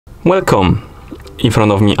Welcome! In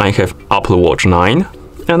front of me I have Apple Watch 9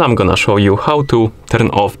 and I'm gonna show you how to turn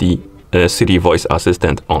off the Siri voice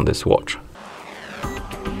assistant on this watch.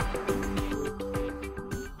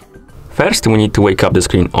 First, we need to wake up the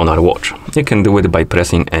screen on our watch. You can do it by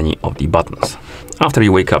pressing any of the buttons. After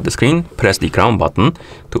you wake up the screen, press the crown button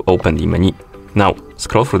to open the menu. Now,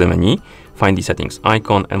 scroll through the menu, find the settings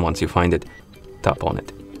icon, and once you find it, tap on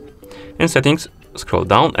it. In settings, scroll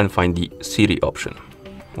down and find the Siri option.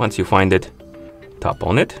 Once you find it, tap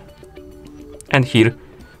on it. And here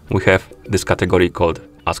we have this category called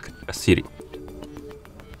Ask Siri.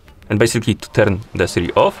 And basically, to turn the Siri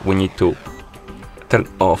off, we need to turn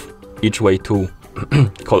off each way to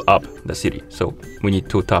call up the Siri. So we need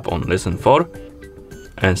to tap on Listen For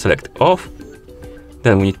and select off.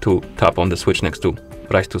 Then we need to tap on the switch next to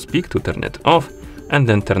Rise to Speak to turn it off, and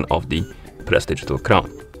then turn off the Press Digital Crown.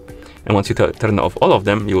 And once you turn off all of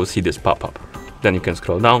them, you will see this pop-up. Then you can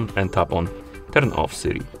scroll down and tap on Turn Off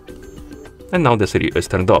Siri. And now the Siri is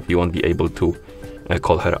turned off. You won't be able to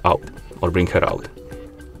call her out or bring her out.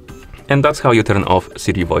 And that's how you turn off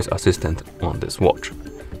Siri voice assistant on this watch.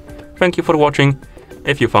 Thank you for watching.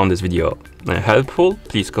 If you found this video helpful,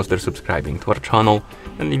 please consider subscribing to our channel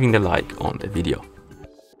and leaving a like on the video.